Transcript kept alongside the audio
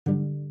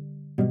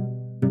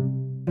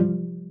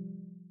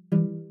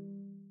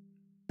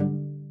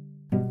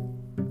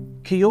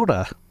Kia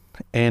ora,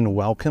 and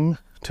welcome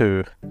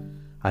to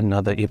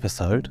another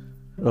episode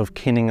of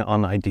Kenning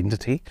on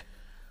Identity.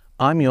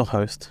 I'm your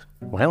host,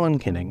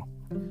 Waylon Kenning,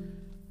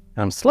 and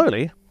I'm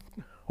slowly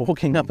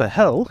walking up a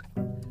hill,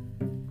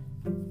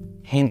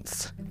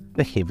 hence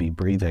the heavy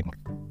breathing.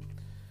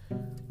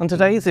 On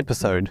today's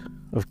episode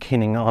of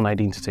Kenning on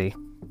Identity,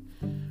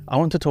 I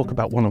want to talk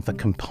about one of the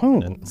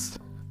components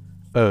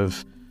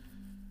of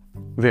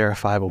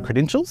verifiable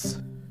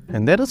credentials,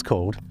 and that is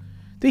called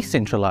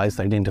decentralized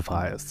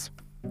identifiers.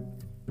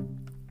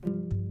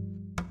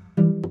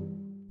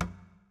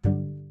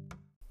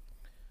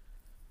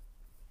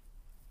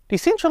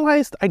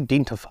 Decentralized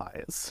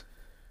identifiers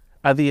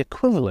are the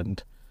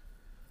equivalent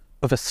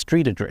of a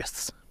street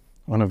address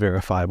on a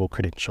verifiable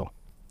credential.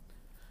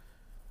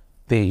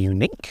 They're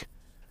unique,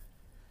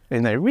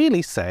 and they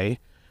really say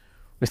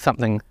where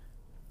something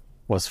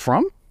was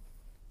from,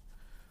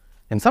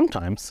 and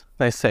sometimes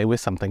they say where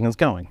something is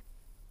going.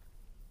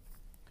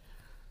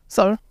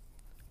 So,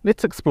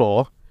 let's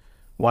explore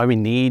why we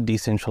need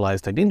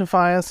decentralized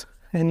identifiers,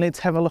 and let's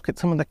have a look at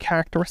some of the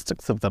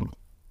characteristics of them.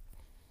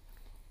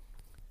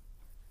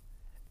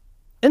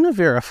 In a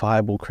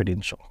verifiable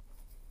credential,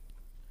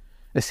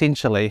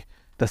 essentially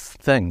this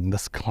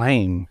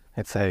claim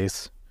that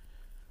says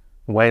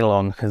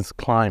Waylon has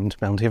climbed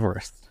Mount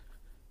Everest,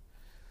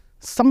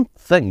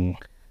 something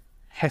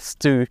has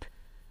to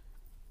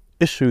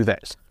issue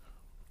that,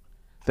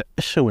 the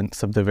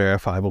issuance of the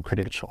verifiable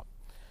credential.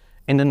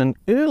 And in an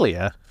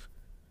earlier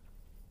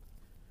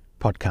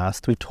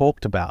podcast, we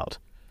talked about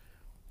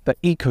the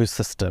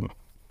ecosystem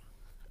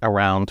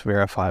around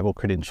verifiable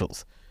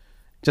credentials.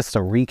 Just a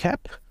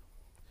recap,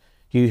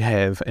 you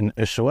have an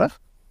issuer,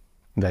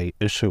 they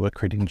issue a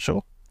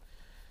credential.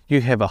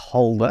 You have a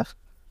holder.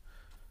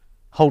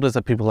 Holders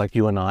are people like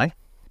you and I.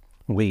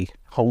 We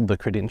hold the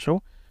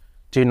credential,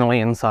 generally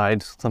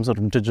inside some sort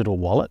of digital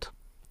wallet.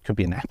 Could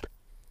be an app,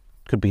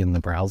 could be in the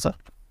browser.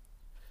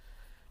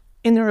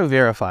 And there are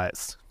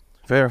verifiers.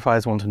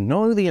 Verifiers want to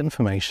know the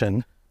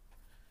information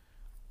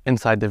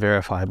inside the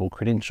verifiable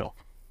credential.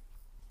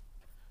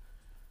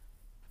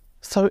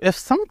 So if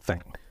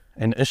something,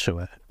 an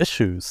issuer,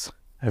 issues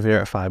a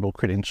verifiable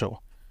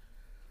credential,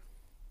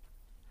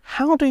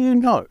 how do you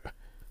know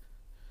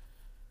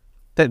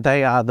that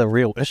they are the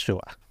real issuer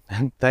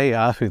and they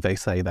are who they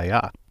say they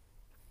are?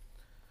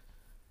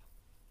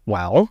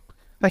 Well,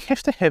 they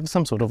have to have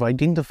some sort of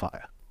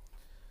identifier.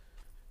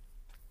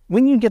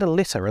 When you get a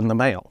letter in the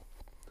mail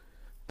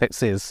that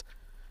says,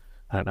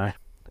 I don't know,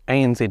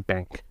 ANZ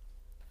Bank,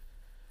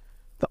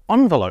 the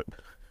envelope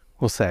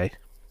will say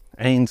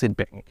ANZ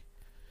Bank,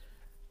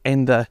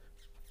 and the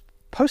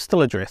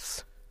postal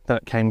address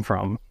that it came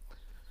from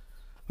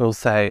will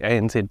say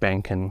ANZ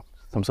Bank and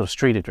some sort of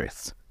street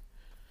address.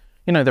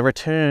 You know, the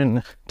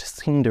return to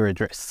sender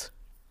address.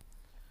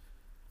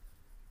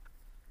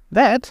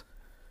 That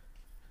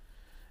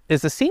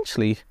is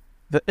essentially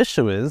the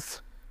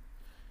issuer's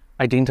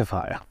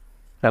identifier,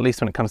 at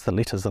least when it comes to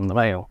letters in the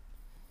mail.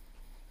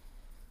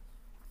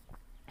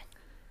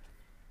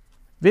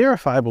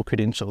 Verifiable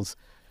credentials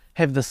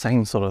have the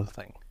same sort of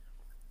thing.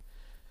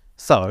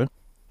 So,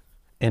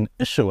 an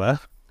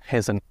issuer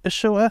has an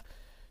issuer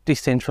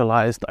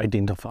decentralized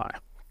identifier.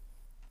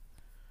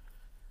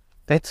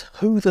 That's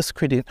who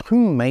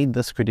made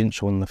this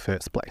credential in the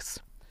first place.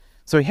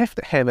 So we have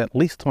to have at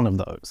least one of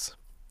those.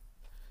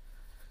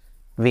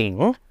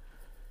 Then,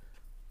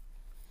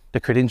 the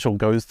credential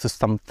goes to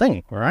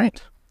something,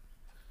 right?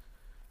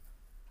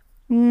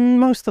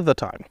 Most of the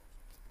time.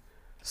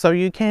 So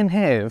you can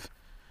have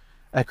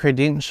a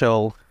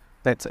credential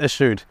that's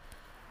issued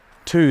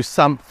to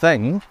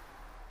something,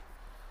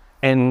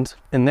 and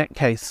in that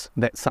case,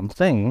 that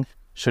something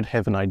should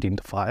have an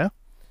identifier.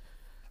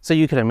 So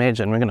you can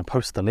imagine we're going to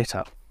post the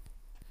letter,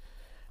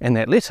 and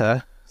that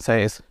letter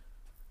says,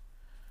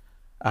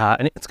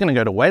 and it's going to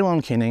go to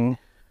Waylon Kenning,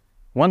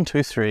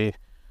 123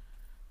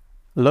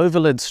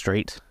 Lovelid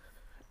Street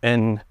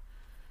in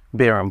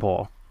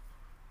Berrinpore.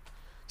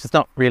 Which is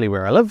not really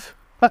where I live,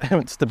 but it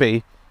happens to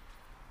be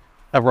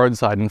a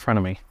roadside in front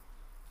of me.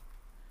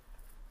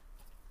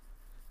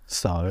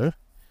 So,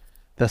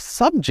 the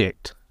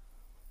subject,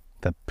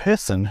 the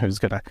person who's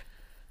going to,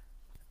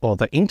 or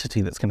the entity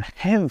that's going to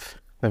have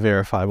the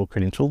verifiable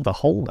credential, the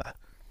holder,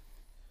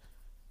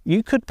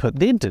 you could put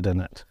their DID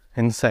in it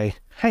and say,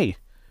 hey,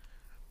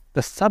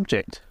 the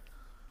subject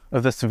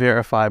of this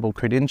verifiable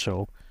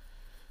credential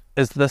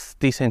is this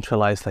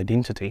decentralized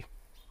identity.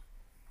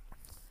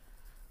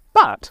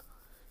 But,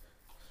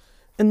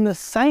 in the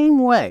same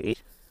way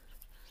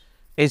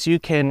as you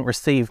can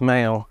receive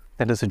mail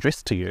that is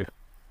addressed to you,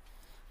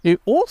 you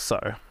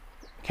also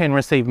can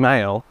receive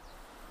mail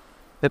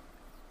that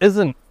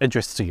isn't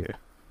addressed to you.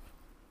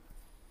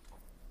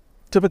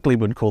 Typically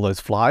we'd call those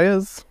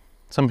flyers,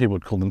 some people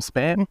would call them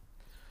spam,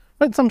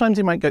 but sometimes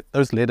you might get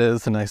those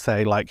letters and they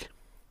say like,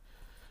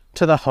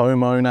 to the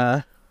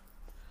homeowner,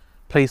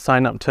 please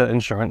sign up to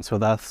insurance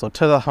with us, or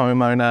to the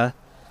homeowner,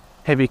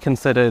 have you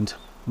considered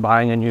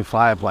buying a new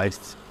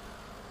fireplace?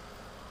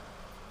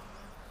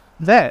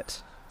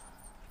 That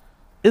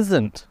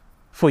isn't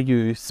for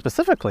you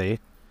specifically,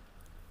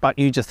 but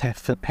you just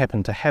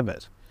happen to have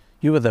it.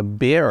 You are the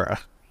bearer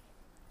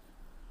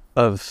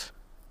of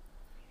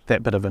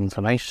that bit of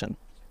information.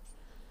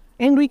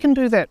 And we can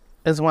do that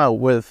as well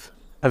with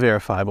a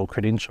verifiable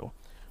credential.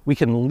 We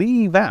can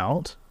leave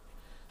out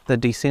the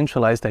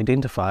decentralized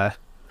identifier,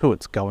 who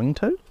it's going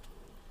to,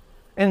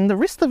 and the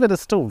rest of it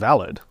is still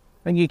valid.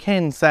 And you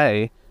can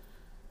say,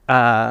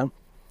 whoever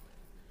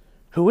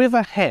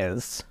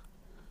has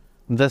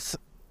this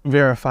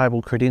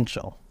verifiable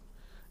credential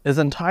is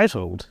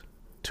entitled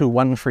to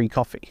 1 free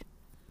coffee.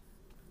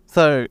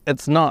 So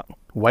it's not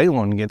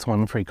Waylon gets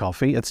 1 free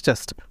coffee, it's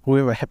just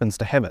whoever happens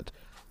to have it.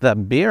 The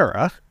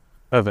bearer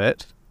of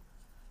it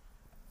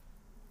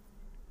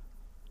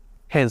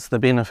has the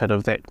benefit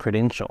of that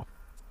credential.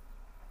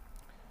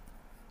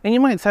 And you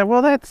might say,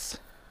 well, that's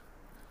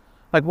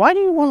like, why do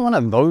you want one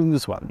of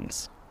those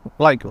ones?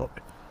 Like,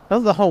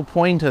 the whole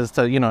point is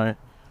to, you know,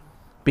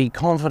 be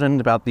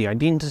confident about the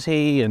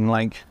identity and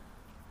like,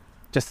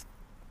 just,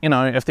 you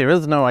know, if there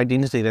is no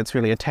identity that's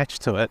really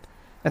attached to it,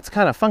 it's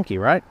kind of funky,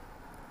 right?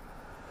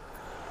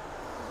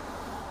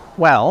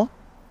 Well,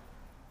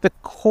 the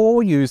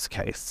core use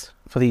case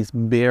for these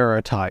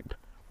bearer type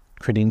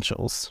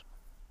credentials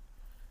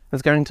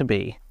is going to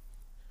be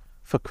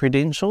for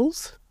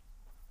credentials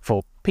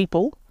for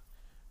people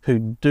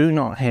who do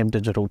not have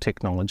digital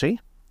technology.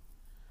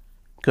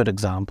 Good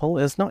example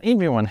is not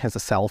everyone has a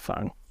cell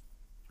phone.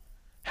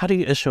 How do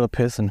you issue a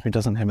person who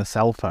doesn't have a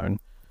cell phone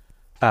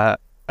a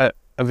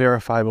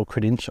verifiable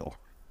credential?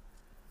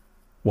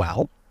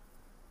 Well,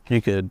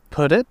 you could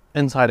put it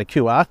inside a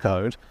QR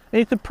code and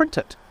you could print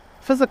it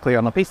physically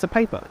on a piece of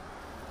paper,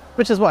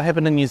 which is what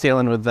happened in New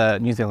Zealand with the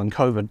New Zealand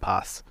COVID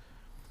pass.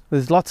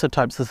 There's lots of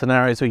types of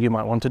scenarios where you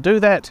might want to do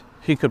that.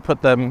 You could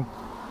put them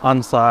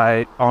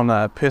on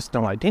a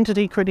personal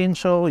identity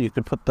credential. You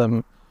could put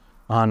them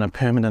on a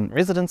permanent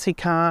residency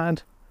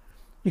card.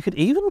 You could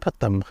even put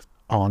them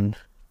on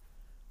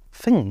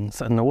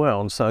things in the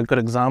world. So a good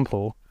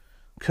example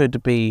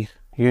could be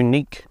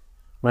unique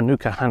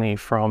Manuka honey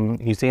from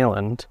New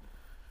Zealand.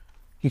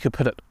 You could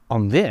put it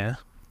on there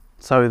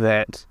so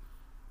that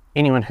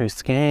anyone who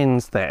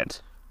scans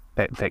that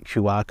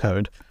QR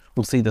code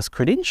will see this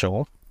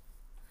credential,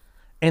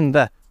 and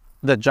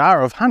the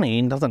jar of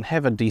honey doesn't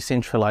have a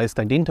decentralized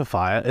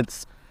identifier.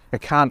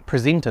 It can't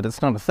present it.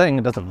 It's not a thing.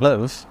 It doesn't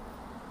live.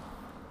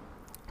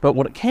 But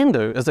what it can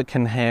do is it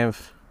can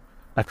have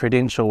a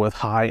credential with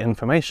high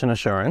information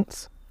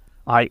assurance,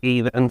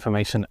 i.e. the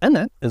information in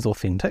it is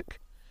authentic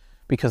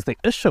because the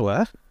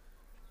issuer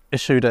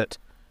issued it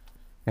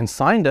and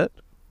signed it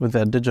with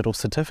a digital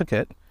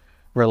certificate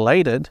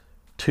related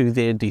to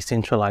their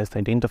decentralized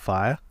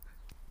identifier,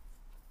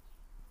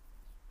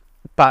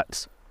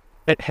 but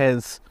it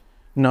has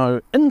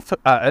no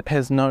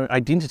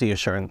identity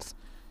assurance.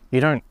 You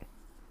don't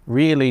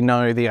really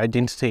know the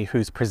identity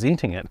who's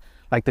presenting it.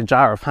 Like the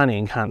jar of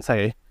honey can't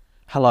say,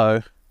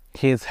 hello,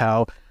 here's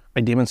how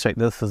I demonstrate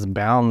this is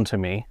bound to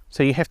me.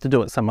 So you have to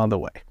do it some other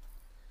way.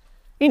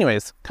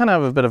 Anyways, kind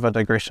of a bit of a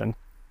digression.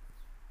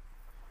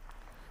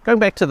 Going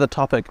back to the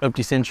topic of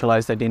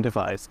decentralized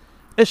identifiers,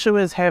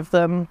 issuers have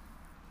them,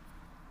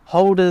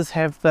 holders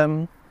have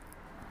them,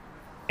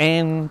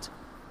 and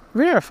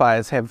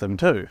verifiers have them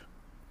too.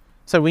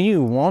 So when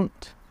you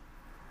want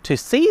to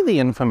see the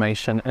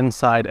information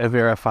inside a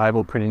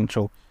verifiable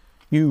credential,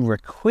 you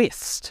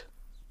request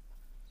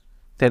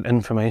that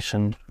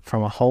information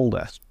from a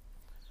holder.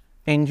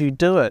 And you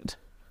do it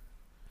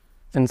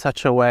in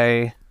such a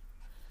way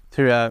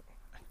through a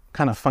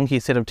kind of funky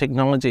set of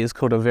technologies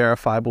called a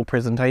verifiable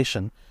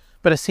presentation.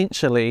 But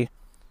essentially,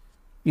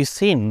 you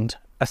send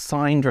a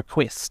signed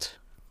request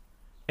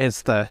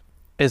as the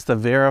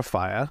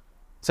verifier.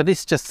 So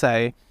let's just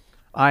say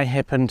I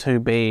happen to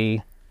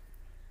be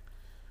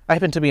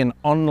an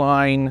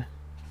online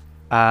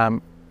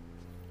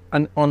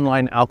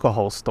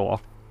alcohol store,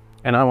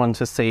 and I want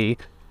to see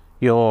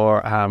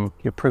your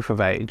proof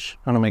of age.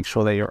 I want to make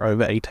sure that you're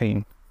over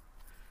 18.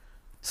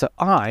 So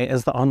I,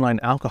 as the online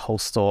alcohol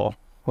store,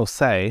 will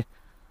say,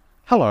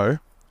 hello,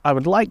 I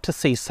would like to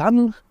see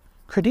some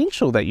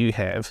credential that you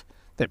have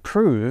that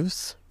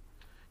proves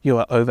you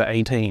are over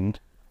 18.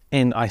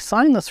 And I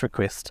sign this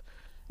request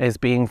as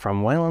being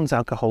from Waylon's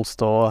alcohol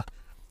store,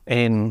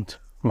 and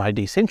my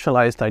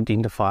decentralized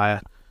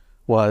identifier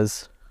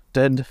was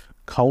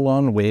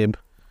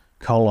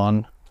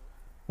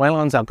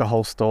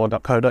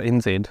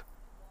did:/web:/waylonsalcoholstore.co.nz.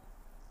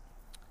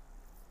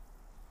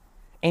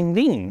 And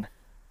then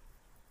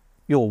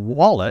your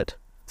wallet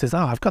says,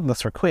 oh, I've got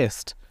this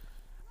request,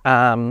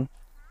 and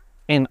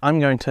I'm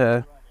going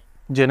to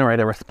generate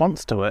a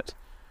response to it,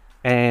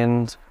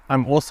 and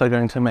I'm also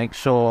going to make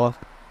sure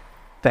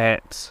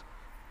that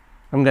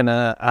I'm going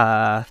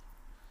to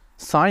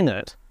sign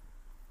it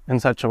in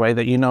such a way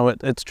that you know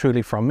it's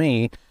truly from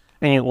me,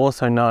 and you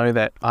also know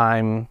that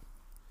I'm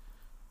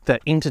the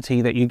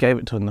entity that you gave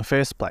it to in the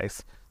first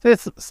place.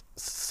 There's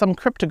some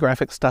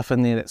cryptographic stuff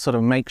in there that sort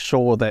of makes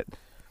sure that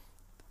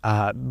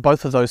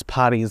both of those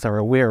parties are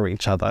aware of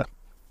each other.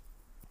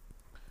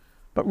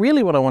 But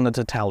really what I wanted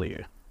to tell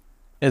you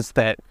is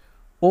that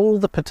all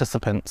the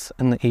participants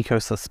in the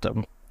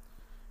ecosystem.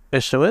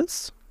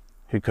 Issuers,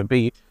 who could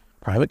be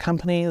private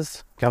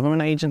companies,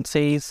 government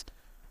agencies,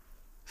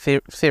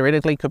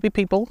 theoretically could be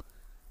people.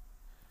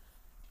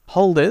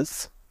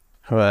 Holders,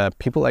 who are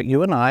people like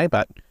you and I,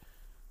 but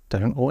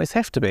don't always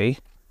have to be.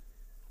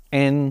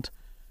 And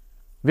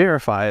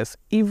verifiers,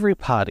 every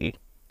party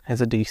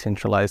has a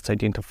decentralized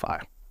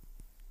identifier.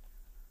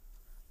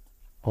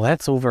 Well,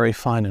 that's all very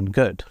fine and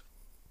good.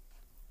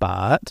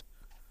 But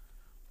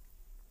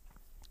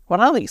what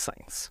are these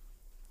things?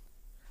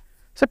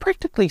 So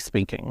practically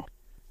speaking,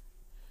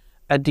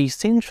 a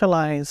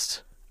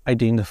decentralized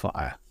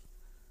identifier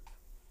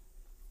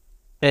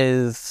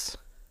is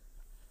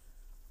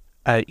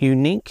a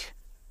unique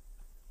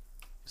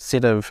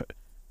set of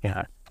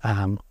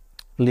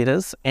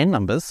letters and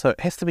numbers. So it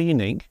has to be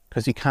unique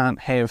because you can't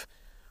have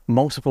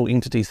multiple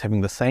entities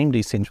having the same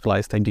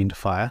decentralized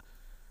identifier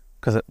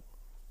because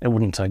it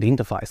wouldn't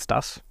identify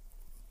stuff.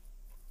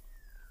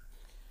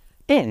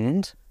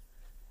 And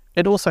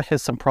it also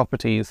has some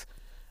properties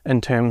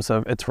in terms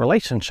of its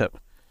relationship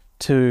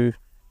to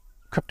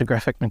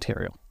cryptographic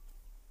material.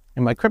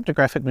 And by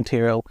cryptographic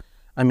material,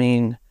 I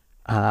mean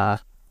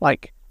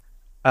like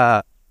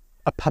a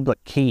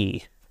public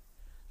key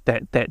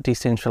that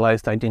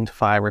decentralized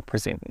identifier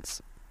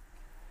represents.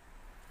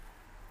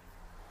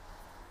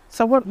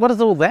 So what does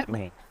all that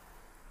mean?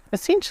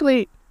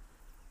 Essentially,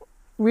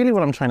 really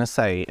what I'm trying to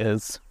say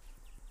is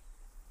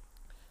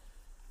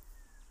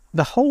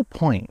the whole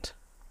point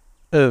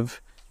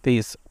of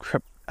these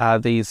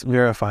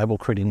verifiable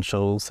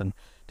credentials and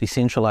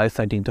decentralized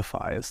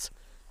identifiers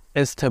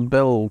is to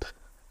build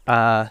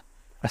a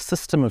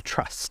system of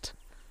trust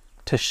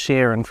to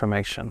share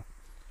information.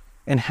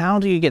 And how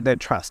do you get that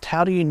trust?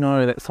 How do you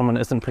know that someone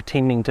isn't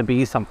pretending to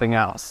be something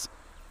else?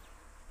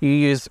 You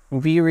use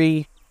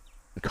very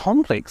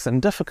complex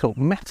and difficult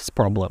maths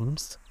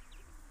problems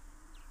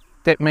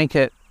that make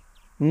it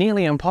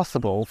nearly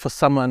impossible for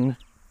someone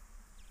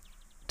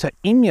to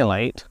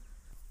emulate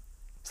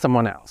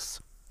someone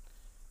else.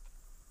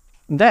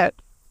 That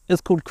is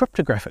called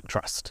cryptographic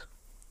trust.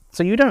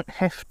 So you don't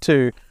have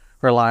to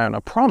rely on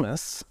a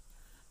promise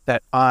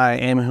that I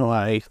am who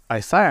I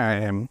say I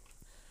am.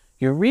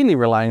 You're really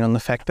relying on the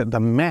fact that the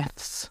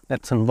maths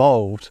that's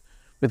involved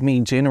with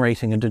me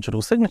generating a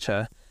digital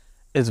signature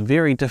is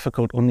very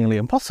difficult or nearly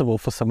impossible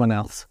for someone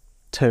else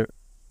to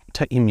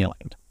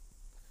emulate.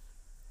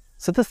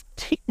 So this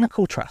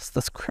technical trust,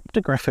 this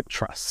cryptographic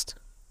trust,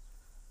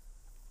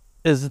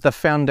 is the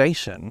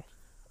foundation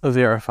of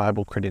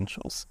verifiable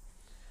credentials.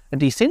 A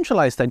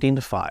decentralized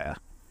identifier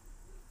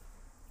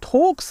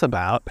talks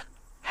about,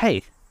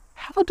 hey,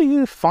 how do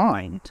you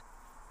find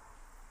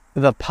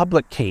the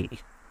public key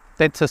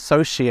that's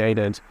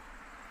associated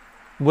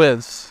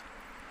with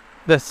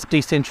this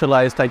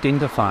decentralized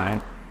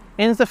identifier?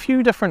 And there's a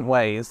few different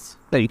ways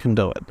that you can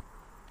do it.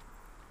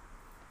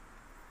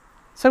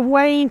 So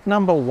way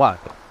number one,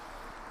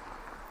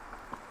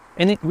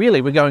 and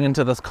really we're going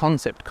into this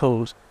concept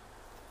called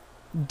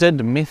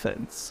DID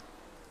methods.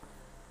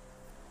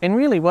 And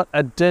really what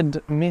a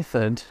DID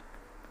method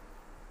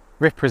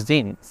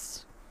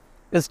represents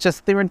is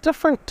just there are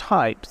different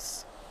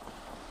types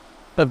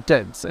of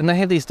DIDs and they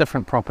have these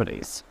different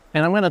properties.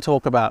 And I'm going to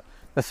talk about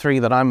the three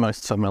that I'm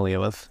most familiar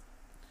with.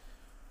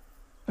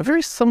 A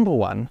very simple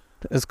one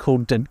is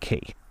called DID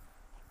key.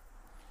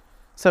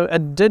 So a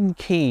DID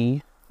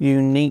key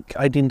unique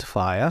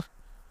identifier,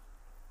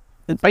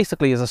 it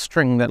basically is a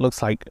string that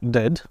looks like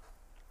DID,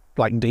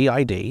 like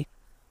DID,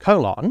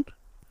 colon,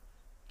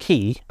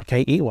 key,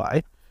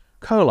 K-E-Y,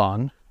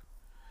 colon,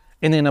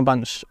 and then a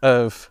bunch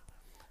of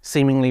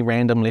seemingly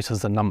random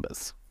letters and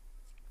numbers.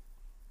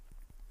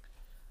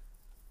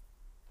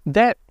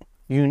 That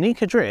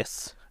unique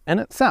address in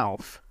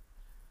itself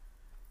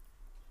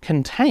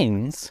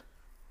contains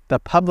the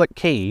public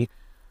key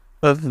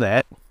of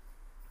that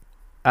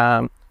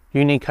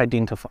unique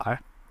identifier.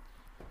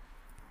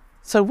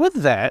 So with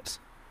that,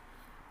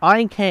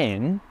 I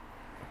can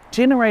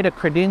generate a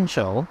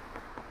credential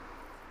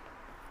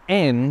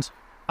and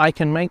I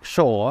can make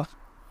sure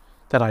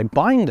that I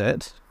bind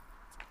it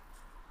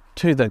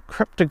to the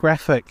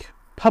cryptographic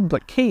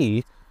public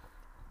key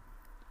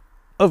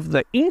of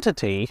the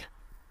entity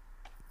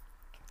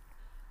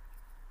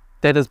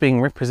that is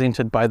being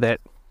represented by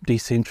that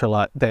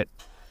decentralized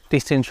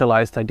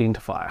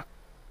identifier.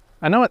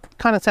 I know it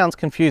kind of sounds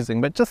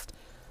confusing, but just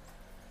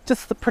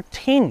to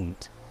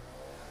pretend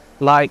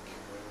like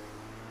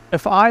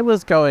if I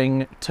was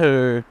going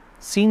to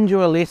send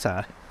you a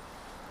letter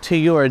to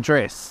your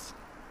address,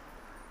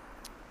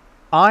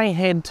 I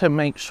had to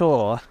make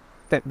sure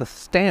that the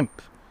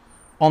stamp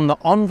on the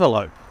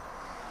envelope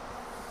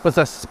was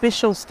a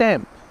special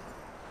stamp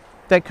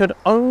that could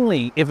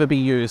only ever be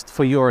used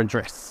for your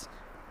address.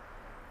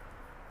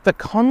 The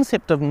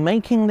concept of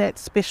making that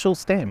special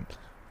stamp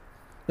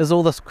is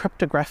all this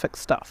cryptographic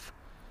stuff.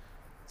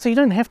 So you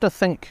don't have to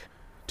think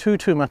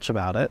too much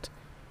about it.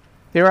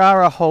 There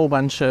are a whole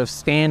bunch of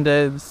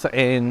standards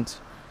and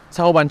it's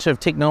a whole bunch of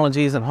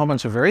technologies and a whole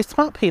bunch of very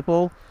smart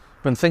people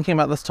who've been thinking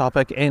about this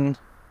topic, and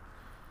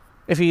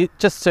If you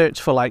just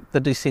search for like the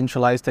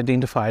decentralized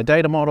identifier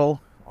data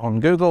model on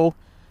Google,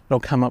 it'll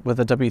come up with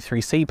a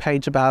W3C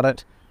page about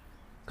it.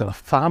 It's got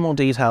far more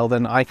detail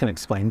than I can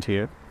explain to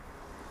you.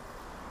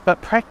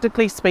 But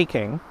practically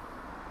speaking,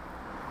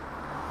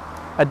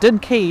 a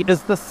DID key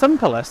is the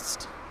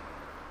simplest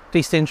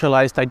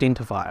decentralized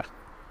identifier,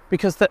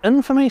 because the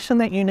information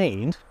that you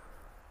need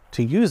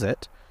to use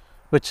it,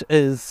 which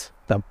is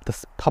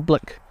this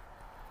public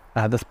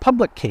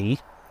key,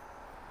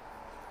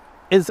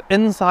 is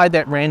inside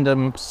that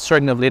random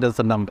string of letters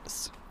and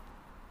numbers.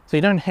 So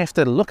you don't have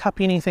to look up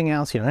anything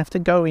else, you don't have to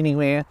go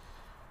anywhere.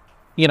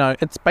 You know,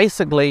 it's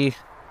basically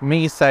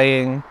me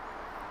saying,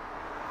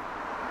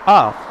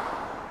 oh,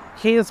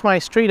 here's my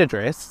street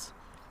address,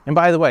 and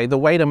by the way, the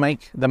way to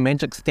make the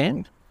magic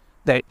stamp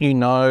that you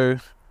know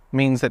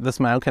means that this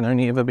mail can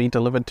only ever be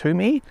delivered to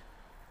me,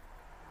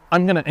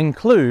 I'm going to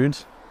include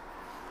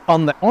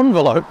on the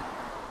envelope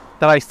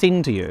that I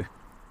send to you.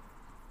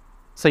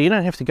 So you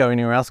don't have to go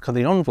anywhere else because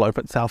the envelope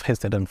itself has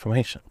that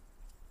information.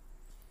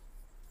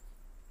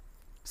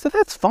 So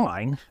that's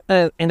fine,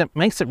 and it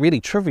makes it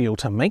really trivial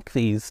to make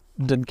these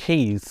DID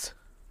keys.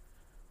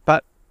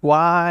 But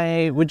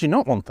why would you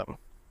not want them?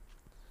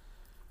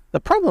 The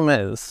problem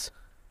is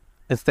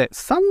that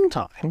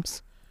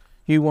sometimes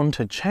you want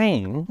to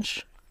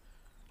change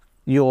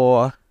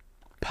your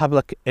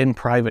public and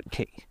private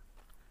key.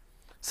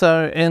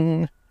 So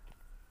in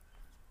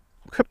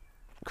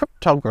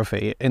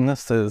cryptography, and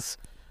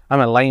I'm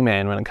a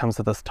layman when it comes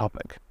to this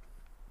topic.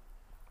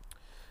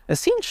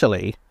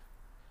 Essentially,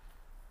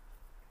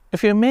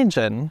 if you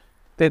imagine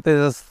that there's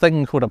this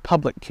thing called a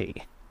public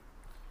key,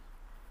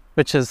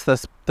 which is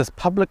this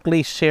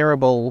publicly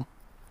shareable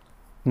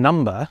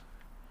number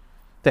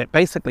that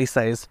basically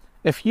says,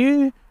 if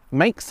you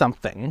make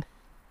something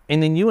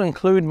and then you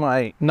include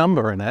my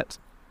number in it,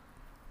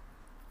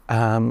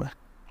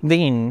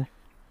 then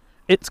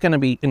it's going to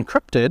be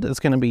encrypted, it's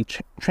going to be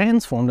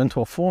transformed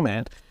into a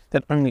format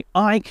that only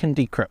I can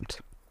decrypt.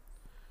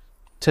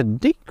 To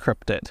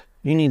decrypt it,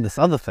 you need this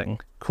other thing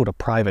called a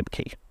private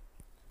key.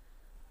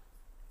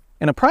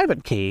 And a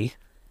private key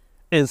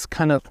is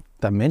kind of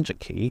the magic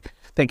key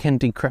that can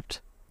decrypt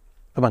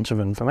a bunch of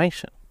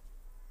information.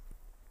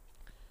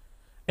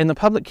 And the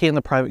public key and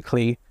the private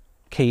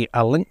key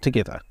are linked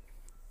together.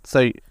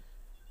 So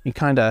you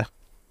kind of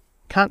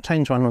can't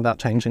change one without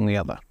changing the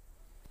other.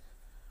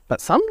 But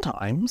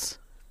sometimes,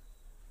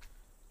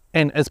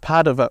 and as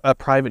part of a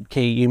private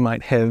key, you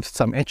might have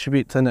some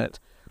attributes in it,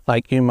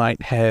 like you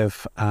might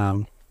have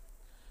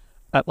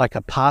like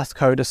a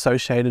passcode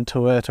associated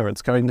to it, or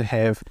it's going to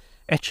have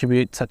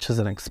attributes such as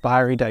an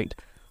expiry date.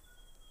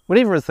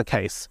 Whatever is the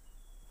case,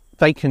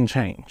 they can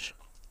change.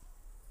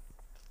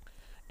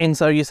 And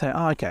so you say,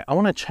 oh, okay, I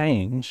want to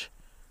change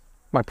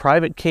my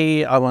private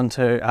key, I want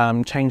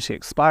to change the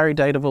expiry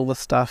date of all this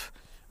stuff,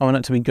 I want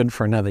it to be good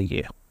for another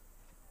year.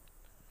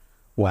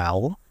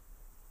 Well,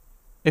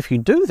 if you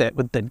do that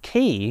with the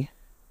key,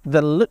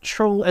 the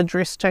literal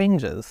address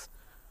changes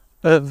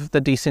of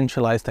the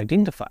decentralized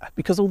identifier,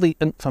 because all the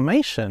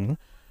information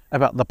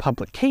about the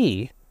public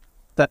key,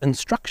 the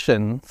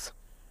instructions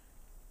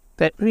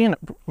that, you know,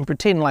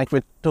 pretend like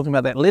we're talking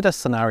about that letter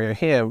scenario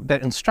here,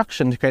 that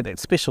instruction to create that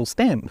special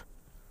stamp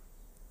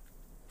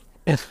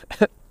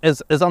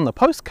is on the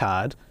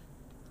postcard.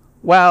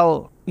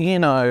 Well, you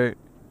know,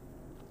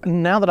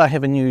 now that I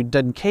have a new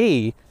DID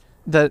key,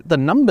 the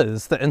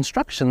numbers, the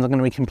instructions are going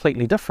to be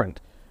completely different.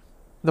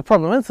 The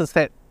problem is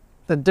that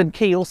the DID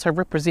key also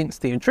represents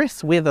the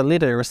address where the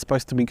letter is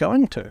supposed to be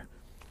going to.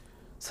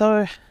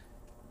 So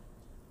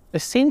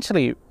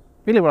essentially,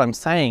 really what I'm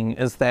saying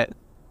is that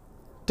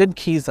DID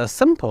keys are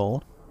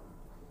simple,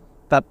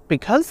 but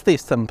because they're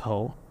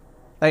simple,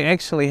 they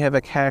actually have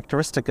a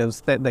characteristic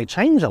of that they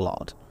change a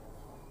lot.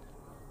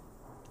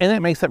 And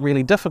that makes it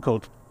really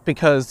difficult,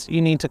 because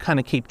you need to kind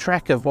of keep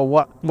track of, well,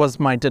 what was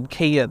my DID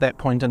key at that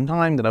point in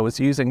time that I was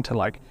using to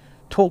like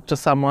talk to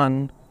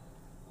someone.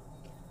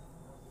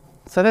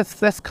 So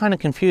that's kind of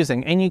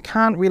confusing, and you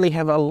can't really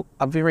have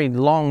a very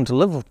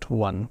long-lived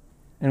one.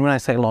 And when I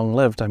say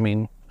long-lived, I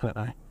mean, I don't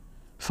know,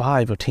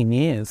 5 or 10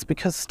 years,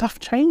 because stuff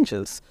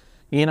changes,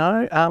 you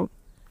know.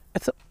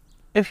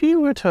 If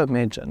you were to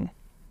imagine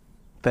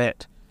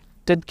that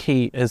DID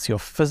key is your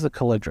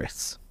physical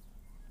address,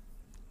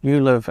 you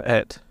live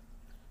at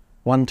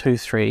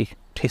 123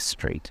 Test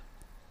Street,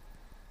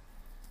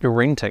 you're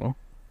renting,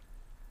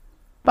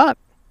 but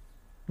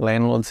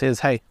landlord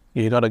says, hey,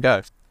 you gotta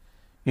go.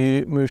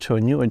 You move to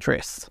a new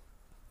address.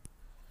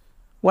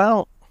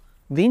 Well,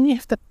 then you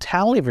have to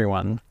tell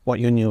everyone what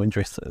your new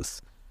address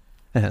is.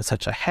 And it's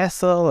such a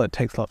hassle, it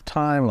takes a lot of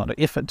time, a lot of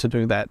effort to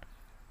do that.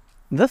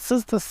 This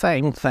is the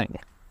same thing.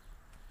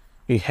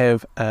 You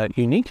have a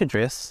unique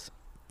address,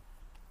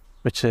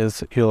 which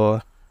is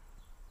your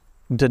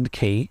DID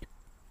key.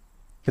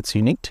 It's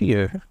unique to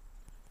you.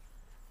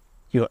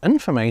 Your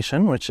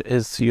information, which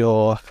is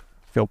your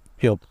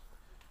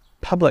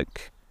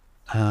public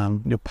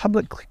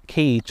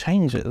key,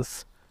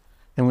 changes,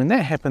 and when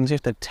that happens, you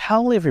have to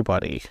tell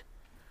everybody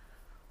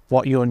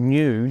what your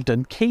new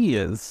DID key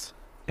is,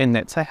 and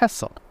that's a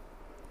hassle.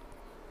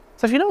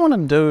 So if you don't want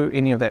to do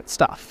any of that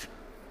stuff,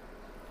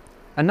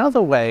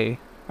 another way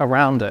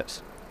around it,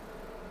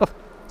 oh,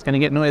 it's going to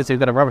get noisy, we've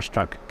got a rubbish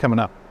truck coming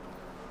up.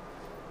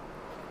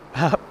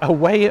 A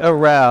way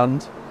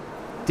around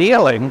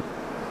dealing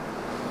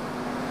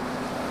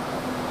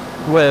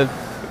with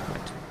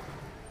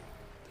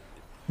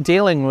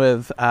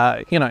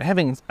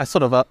having a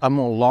sort of a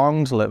more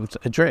long-lived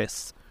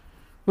address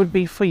would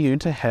be for you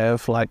to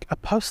have like a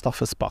post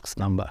office box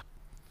number.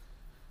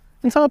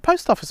 And so a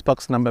post office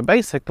box number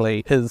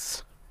basically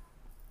is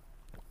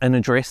an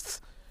address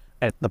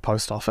at the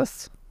post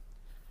office,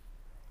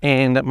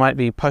 and it might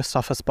be post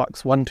office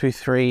box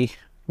 123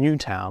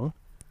 Newtown,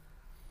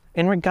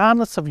 and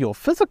regardless of your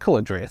physical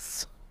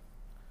address,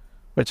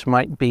 which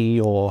might be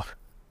your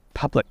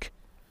public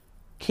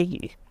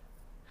key,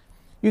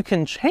 you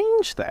can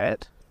change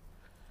that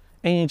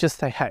and you just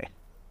say, hey,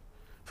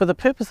 for the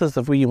purposes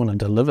of where you want to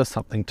deliver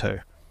something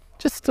to,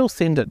 just still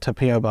send it to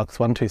PO Box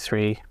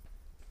 123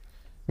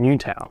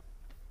 Newtown.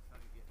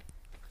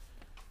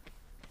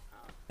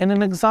 And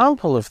an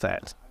example of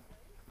that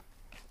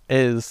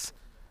is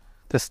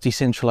this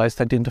decentralized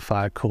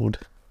identifier called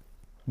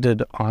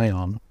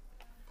DID-ION.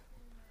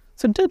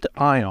 So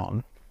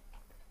DID-ION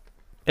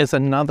is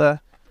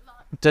another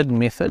DID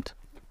method.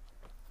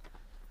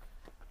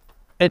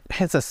 It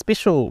has a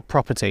special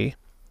property,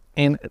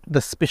 and the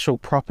special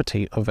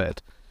property of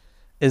it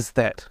is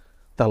that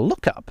the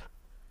lookup,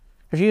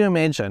 if you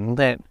imagine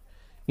that,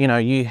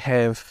 you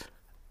have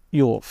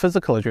your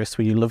physical address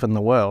where you live in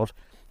the world,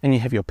 and you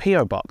have your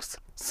PO box,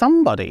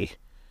 somebody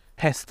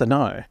has to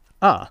know,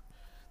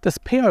 this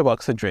PO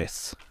box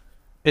address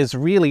is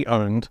really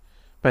owned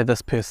by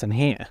this person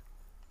here.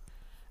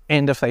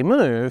 And if they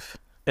move,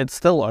 it's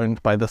still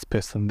owned by this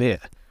person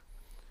there.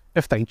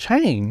 If they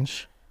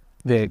change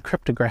their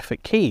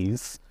cryptographic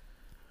keys,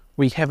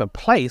 we have a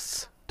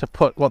place to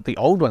put what the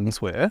old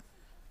ones were,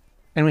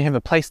 and we have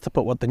a place to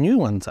put what the new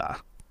ones are.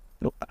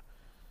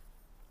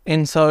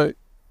 And so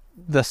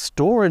the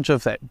storage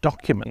of that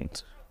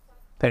document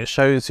that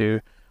shows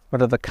you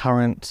what are the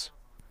current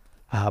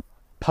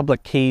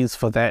public keys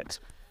for that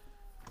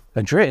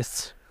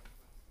address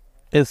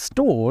is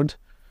stored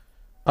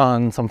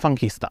on some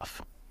funky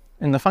stuff.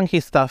 And the funky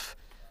stuff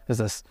is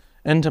this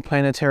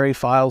interplanetary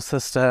file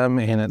system,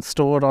 and it's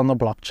stored on the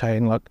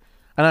blockchain. Look,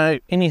 I know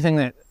anything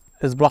that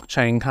is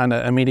blockchain kind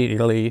of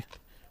immediately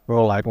we're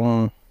all like,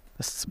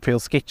 this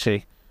feels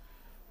sketchy.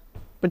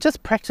 But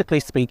just practically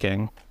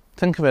speaking,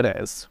 think of it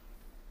as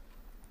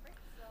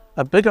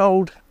a big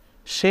old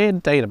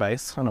shared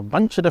database on a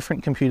bunch of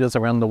different computers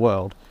around the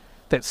world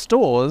that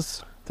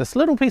stores this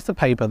little piece of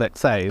paper that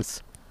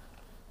says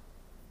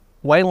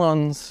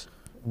Waylon's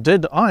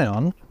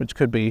DID-ION, which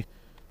could be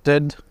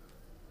DID,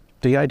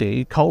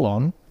 DID,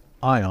 colon,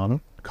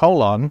 ION,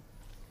 colon,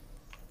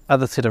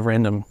 other set of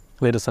random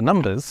letters and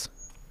numbers,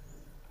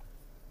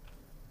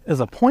 is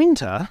a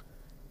pointer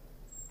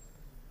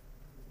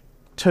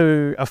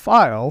to a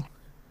file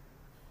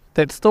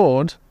that's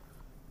stored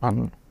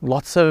on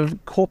lots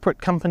of corporate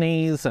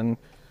companies and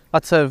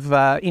lots of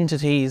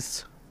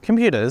entities'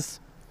 computers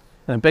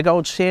in a big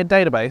old shared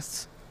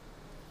database.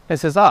 It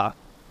says,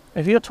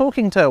 if you're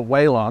talking to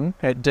Waylon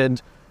at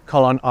did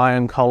colon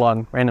ion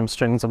colon random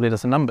strings of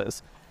letters and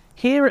numbers,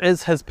 here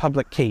is his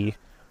public key.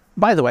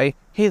 By the way,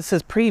 here's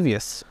his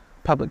previous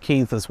public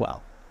keys as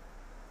well.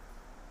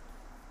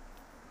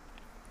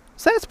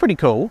 So that's pretty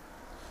cool.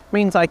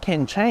 Means I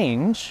can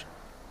change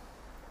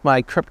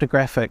my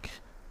cryptographic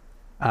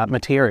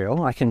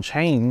material. I can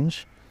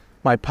change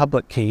my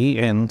public key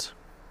and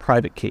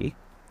private key,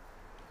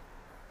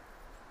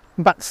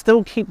 but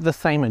still keep the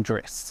same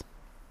address.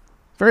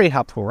 Very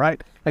helpful,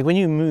 right? Like when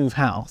you move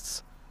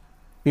house,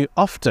 you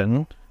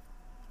often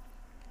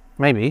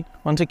maybe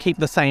want to keep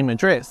the same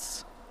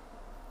address,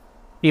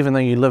 even though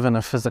you live in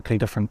a physically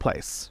different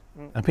place.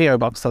 A PO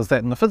box does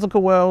that in the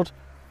physical world.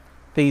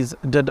 These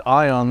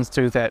DID-IONs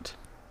do that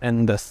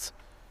in this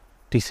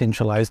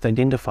decentralized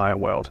identifier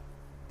world.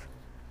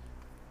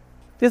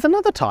 There's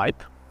another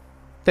type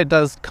that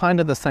does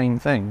kind of the same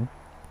thing,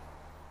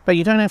 but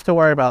you don't have to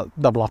worry about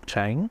the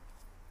blockchain,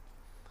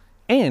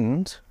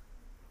 and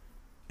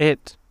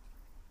it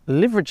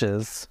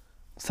leverages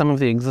some of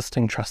the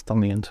existing trust on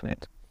the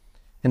internet,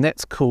 and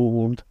that's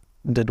called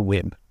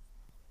DID-Web.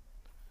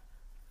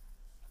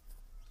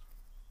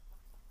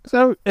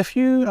 So if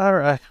you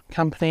are a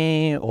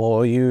company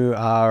or you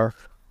are,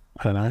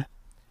 a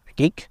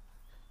geek,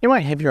 you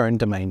might have your own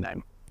domain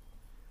name.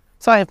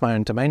 So I have my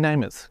own domain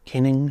name, it's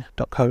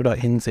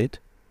kenning.co.nz.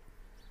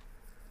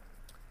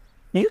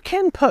 You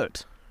can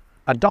put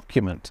a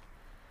document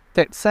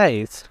that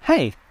says,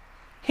 hey,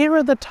 here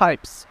are the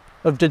types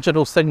of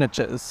digital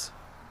signatures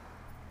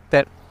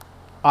that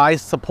I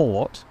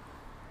support,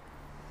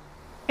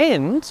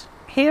 and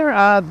here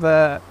are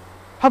the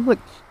public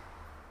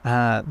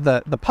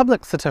the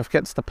public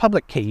certificates, the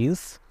public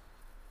keys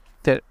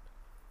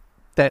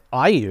that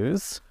I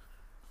use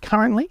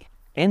currently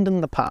and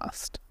in the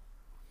past.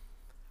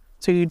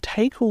 So you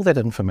take all that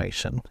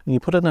information and you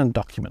put it in a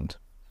document,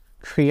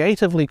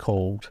 creatively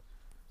called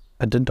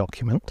a DID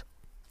document,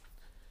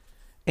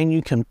 And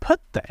you can put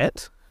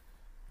that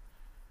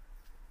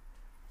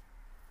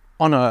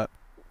on a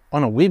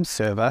web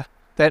server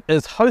that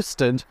is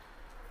hosted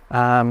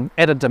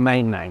at a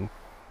domain name.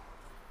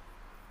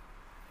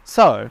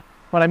 So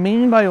what I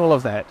mean by all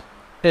of that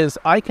is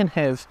I can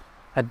have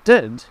a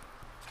did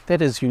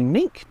that is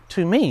unique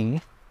to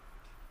me,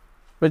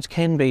 which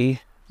can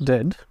be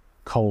did :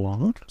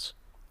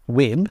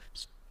 web :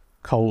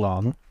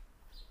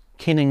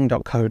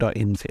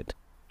 kenning.co.nz.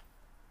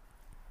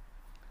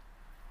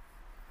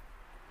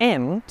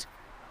 And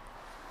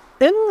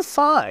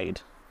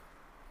inside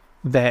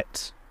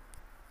that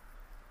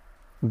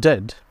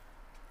did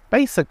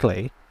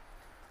basically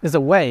is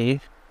a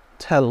way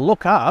to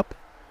look up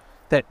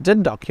that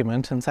did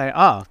document and say,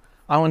 I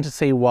want to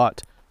see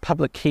what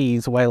public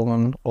keys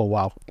Wayland,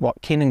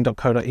 what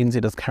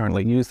kenning.co.nz is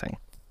currently using.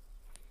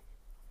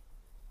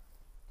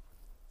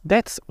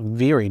 That's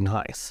very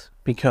nice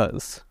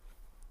because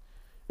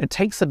it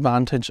takes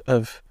advantage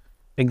of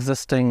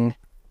existing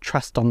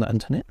trust on the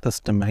internet,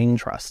 this domain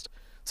trust.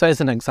 So as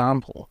an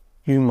example,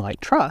 you might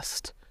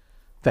trust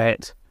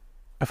that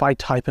if I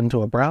type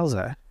into a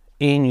browser,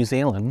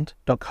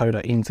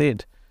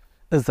 airnewzealand.co.nz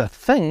is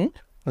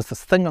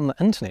this thing on the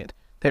internet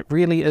that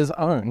really is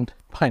owned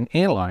by an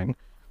airline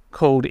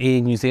called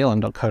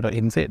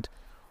airnewzealand.co.nz.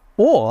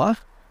 Or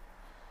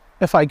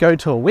if I go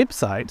to a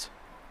website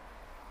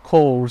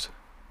called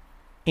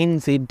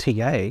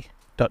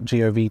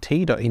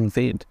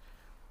nzta.govt.nz,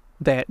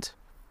 that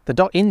the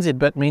 .nz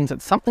bit means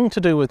it's something to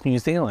do with New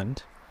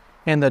Zealand,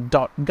 and the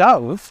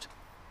 .gov,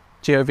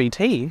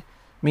 govt,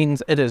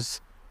 means it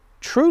is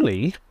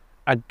truly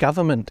a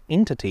government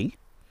entity,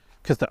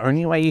 because the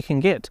only way you can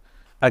get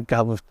a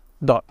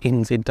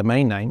gov.nz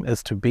domain name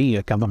is to be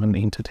a government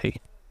entity.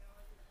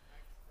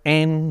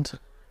 And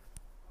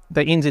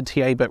the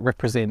NZTA bit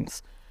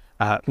represents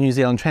New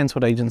Zealand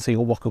Transport Agency,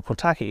 or Waka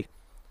Kotahi.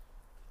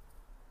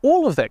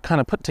 All of that kind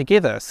of put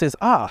together says,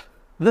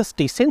 this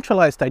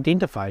decentralized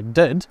identifier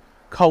did :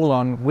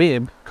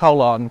 web :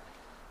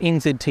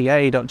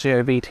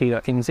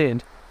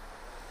 nzta.govt.nz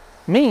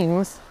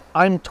means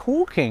I'm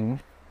talking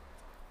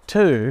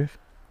to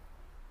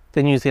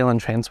the New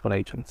Zealand Transport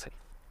Agency.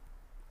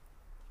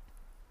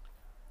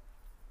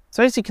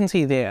 So as you can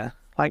see there,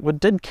 like with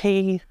did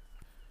key,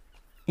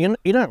 you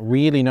don't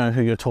really know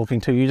who you're talking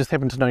to, you just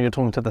happen to know you're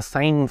talking to the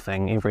same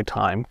thing every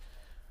time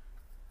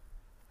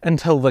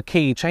until the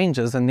key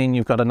changes, and then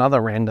you've got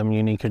another random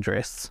unique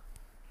address.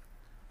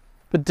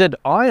 But did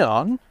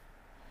ion,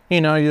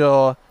 you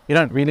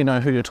don't really know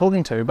who you're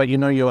talking to, but you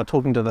know you are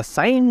talking to the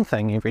same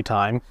thing every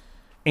time,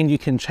 and you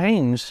can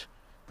change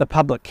the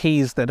public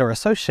keys that are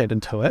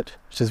associated to it,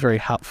 which is very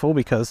helpful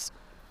because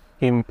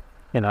you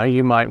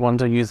might want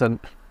to use a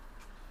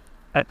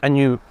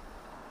new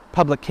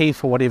public key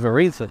for whatever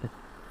reason.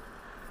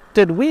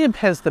 Did web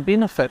has the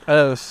benefit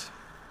of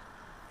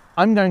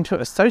I'm going to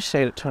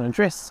associate it to an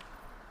address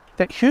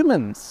that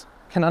humans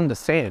can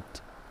understand.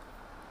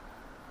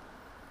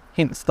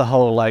 Hence the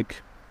whole I'm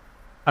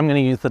going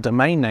to use the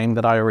domain name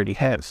that I already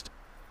have.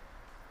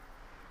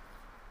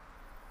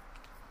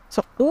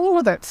 So all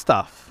of that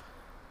stuff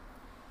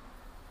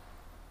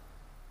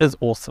is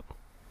awesome.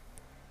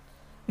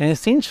 And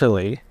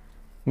essentially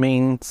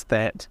means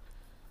that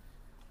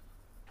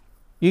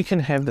you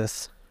can have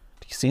this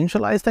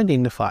decentralized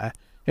identifier,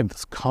 have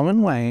this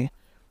common way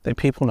that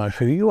people know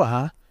who you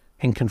are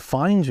and can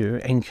find you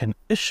and can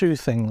issue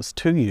things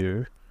to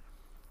you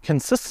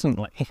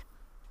consistently.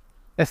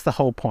 That's the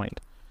whole point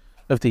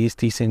of these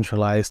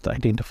decentralized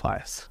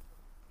identifiers.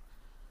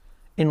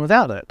 And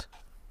without it,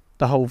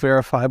 the whole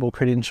verifiable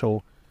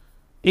credential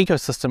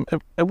ecosystem,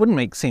 it wouldn't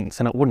make sense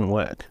and it wouldn't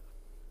work.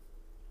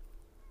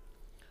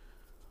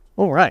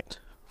 All right,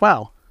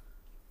 wow,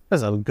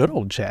 there's a good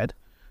old chat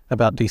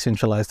about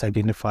decentralized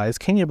identifiers.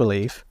 Can you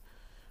believe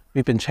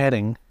we've been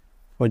chatting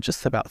for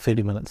just about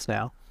 30 minutes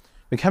now?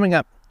 We're coming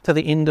up to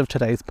the end of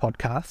today's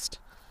podcast.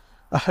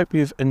 I hope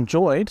you've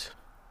enjoyed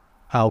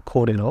our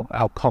kōrero,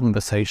 our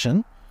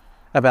conversation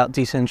about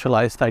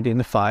decentralized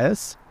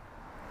identifiers.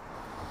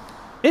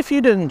 If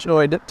you did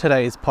enjoy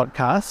today's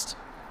podcast,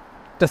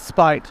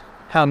 despite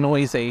how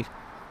noisy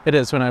it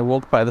is when I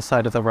walk by the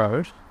side of the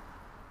road,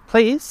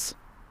 please,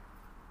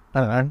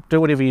 do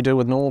whatever you do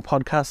with normal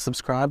podcasts,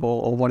 subscribe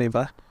or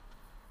whatever.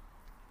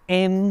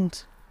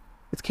 And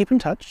let's keep in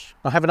touch.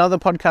 I'll have another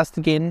podcast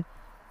again,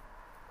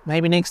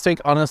 maybe next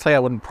week. Honestly, I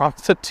wouldn't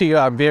promise it to you.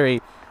 I'm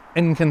very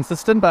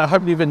inconsistent, but I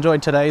hope you've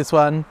enjoyed today's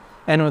one.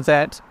 And with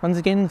that, once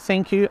again,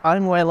 thank you.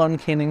 I'm Waylon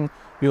Kenning,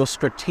 your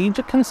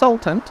strategic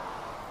consultant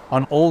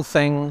on all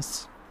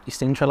things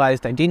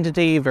decentralized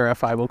identity,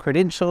 verifiable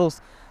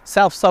credentials,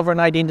 self-sovereign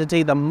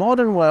identity, the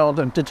modern world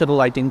of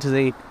digital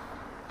identity.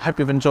 Hope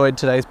you've enjoyed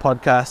today's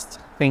podcast.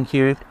 Thank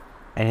you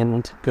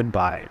and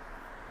goodbye.